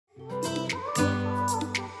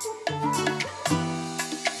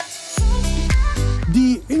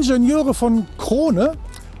Ingenieure von KRONE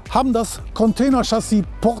haben das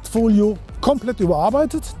Containerchassis-Portfolio komplett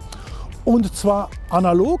überarbeitet, und zwar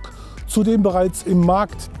analog zu dem bereits im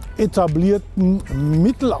Markt etablierten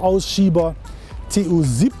Mittelausschieber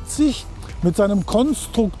TU70 mit seinem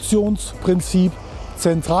Konstruktionsprinzip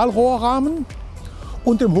Zentralrohrrahmen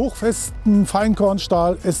und dem hochfesten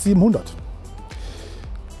Feinkornstahl S700.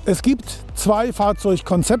 Es gibt zwei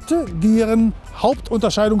Fahrzeugkonzepte, deren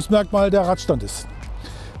Hauptunterscheidungsmerkmal der Radstand ist.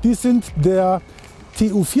 Dies sind der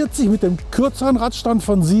TU40 mit dem kürzeren Radstand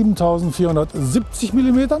von 7470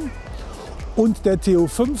 mm und der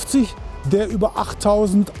TU50, der über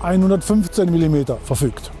 8115 mm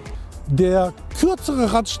verfügt. Der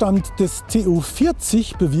kürzere Radstand des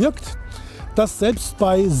TU40 bewirkt, dass selbst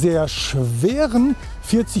bei sehr schweren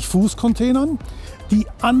 40-Fuß-Containern die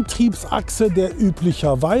Antriebsachse der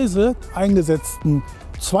üblicherweise eingesetzten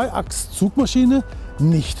Zweiachs-Zugmaschine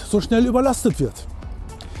nicht so schnell überlastet wird.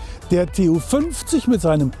 Der TU50 mit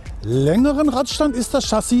seinem längeren Radstand ist das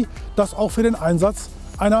Chassis, das auch für den Einsatz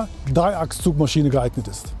einer Dreiachs-Zugmaschine geeignet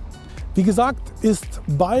ist. Wie gesagt, ist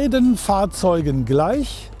beiden Fahrzeugen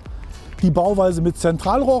gleich die Bauweise mit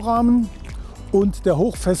Zentralrohrrahmen und der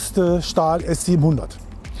hochfeste Stahl S700.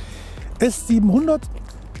 S700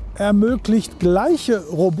 ermöglicht gleiche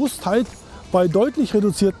Robustheit bei deutlich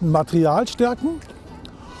reduzierten Materialstärken,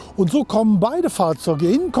 und so kommen beide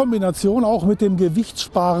Fahrzeuge in Kombination auch mit dem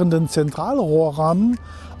gewichtssparenden Zentralrohrrahmen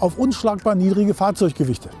auf unschlagbar niedrige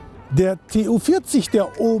Fahrzeuggewichte. Der TU40,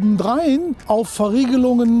 der obendrein auf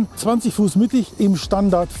Verriegelungen 20 Fuß mittig im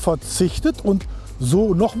Standard verzichtet und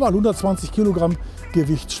so nochmal 120 Kilogramm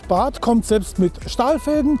Gewicht spart, kommt selbst mit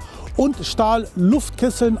Stahlfelgen und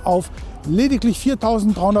Stahlluftkesseln auf lediglich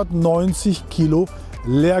 4.390 Kilo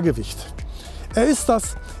Leergewicht. Er ist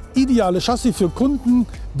das ideale Chassis für Kunden,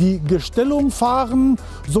 die Gestellung fahren,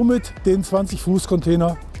 somit den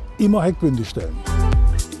 20-Fuß-Container immer heckbündig stellen.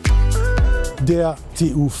 Der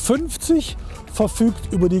TU50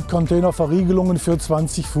 verfügt über die Containerverriegelungen für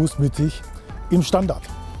 20 Fuß mittig im Standard.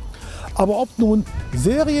 Aber ob nun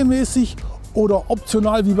serienmäßig oder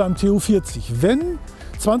optional wie beim TU40, wenn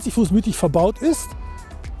 20 Fuß mittig verbaut ist,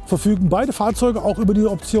 verfügen beide Fahrzeuge auch über die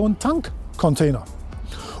Option Tankcontainer.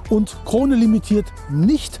 Und KRONE limitiert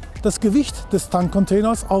nicht das Gewicht des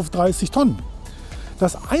Tankcontainers auf 30 Tonnen.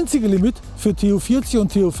 Das einzige Limit für TU40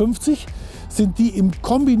 und TU50 sind die im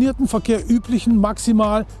kombinierten Verkehr üblichen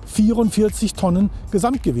maximal 44 Tonnen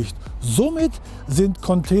Gesamtgewicht. Somit sind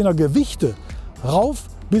Containergewichte rauf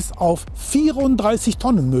bis auf 34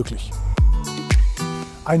 Tonnen möglich.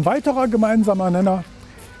 Ein weiterer gemeinsamer Nenner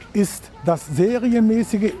ist das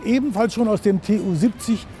serienmäßige, ebenfalls schon aus dem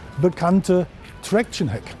TU70 bekannte Traction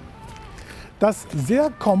Heck. Das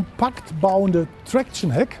sehr kompakt bauende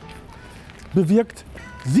Traction Heck bewirkt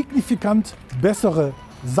signifikant bessere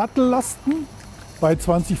Sattellasten bei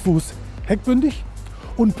 20 Fuß heckbündig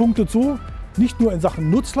und punktet so nicht nur in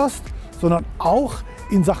Sachen Nutzlast, sondern auch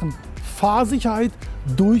in Sachen Fahrsicherheit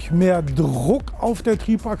durch mehr Druck auf der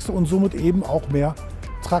Triebachse und somit eben auch mehr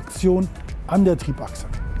Traktion an der Triebachse.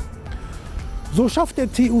 So schafft der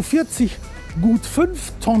TU40 gut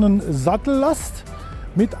 5 Tonnen Sattellast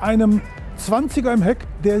mit einem 20er im Heck,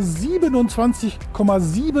 der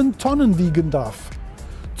 27,7 Tonnen wiegen darf.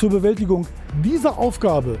 Zur Bewältigung dieser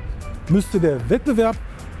Aufgabe müsste der Wettbewerb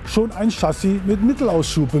schon ein Chassis mit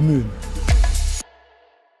Mittelaussschub bemühen.